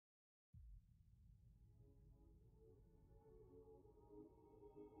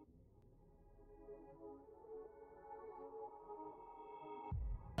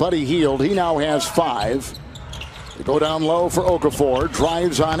Buddy Hield. He now has 5. They go down low for Okafor.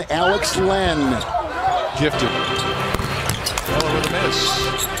 Drives on Alex Len. Gifted. Miller with a miss.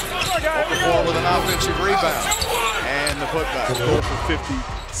 Okafor with an offensive rebound. And the putback. Go for 50,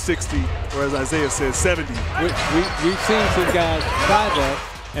 60, or as Isaiah says, 70. We've seen some guys try that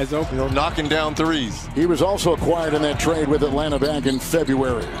as Okafor. Knocking down threes. He was also acquired in that trade with Atlanta back in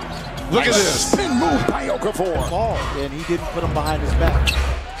February. Look at this. Spin move by Okafor. Ball, and he didn't put him behind his back.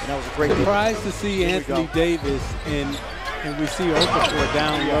 And that was a great Surprised to see Anthony Davis and we see Okafor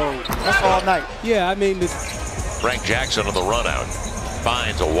down low. That's all night. Yeah, I mean, Frank Jackson on the run out.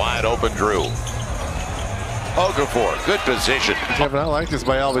 Finds a wide open Drew. Okafor, good position. Kevin, I like this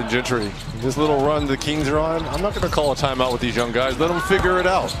by Alvin Gentry. This little run the Kings are on. I'm not going to call a timeout with these young guys. Let them figure it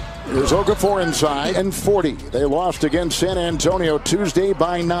out. Here's Okafor inside and 40. They lost against San Antonio Tuesday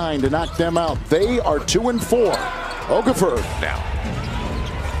by 9 to knock them out. They are 2-4. Okafor now.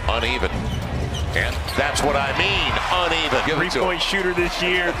 Uneven. And that's what I mean, uneven. Give it to him. Three-point shooter this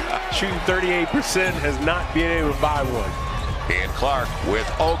year, shooting 38%, has not been able to buy one. And Clark with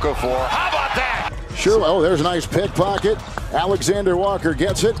Okafor. How about that? Sure. Oh, there's a nice pickpocket. Alexander Walker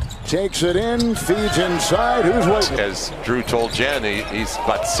gets it, takes it in, feeds inside. Who's waiting? As Drew told Jen, he's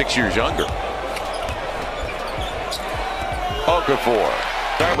about 6 years younger. Okafor.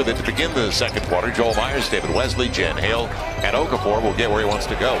 Start with it to begin the second quarter. Joel Myers, David Wesley, Jen Hale, and Okafor will get where he wants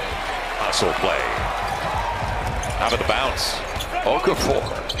to go. Hustle play. How about the bounce? Okafor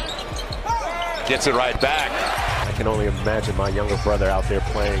gets it right back. I can only imagine my younger brother out there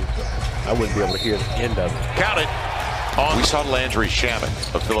playing. I wouldn't be able to hear the end of it. Count it. We saw Landry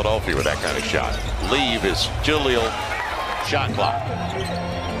Shamet of Philadelphia with that kind of shot. Leave is Jahlil. Shot clock.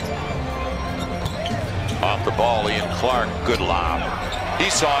 Off the ball, Ian Clark. Good lob. He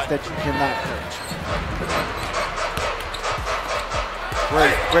saw it. That you cannot coach.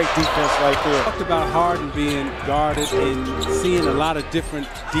 Great defense right there. Talked about Harden being guarded and seeing a lot of different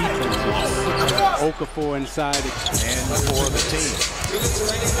defenses. Okafor inside. And for the team.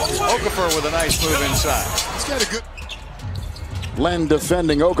 Okafor with a nice move inside. He's got a good. Len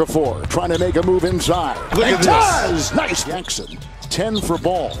defending Okafor, trying to make a move inside. Look at this. Nice. Jackson, 10 for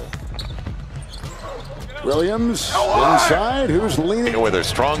ball. Williams inside. Who's leaning? With their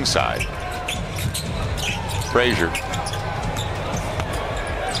strong side. Frazier.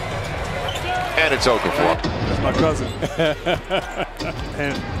 And it's Okafor. That's my cousin.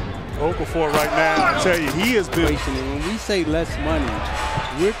 And Okafor right now, I tell you, he has been. And when we say less money,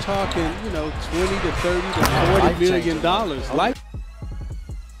 we're talking, 20 to 30 to $40 million. Life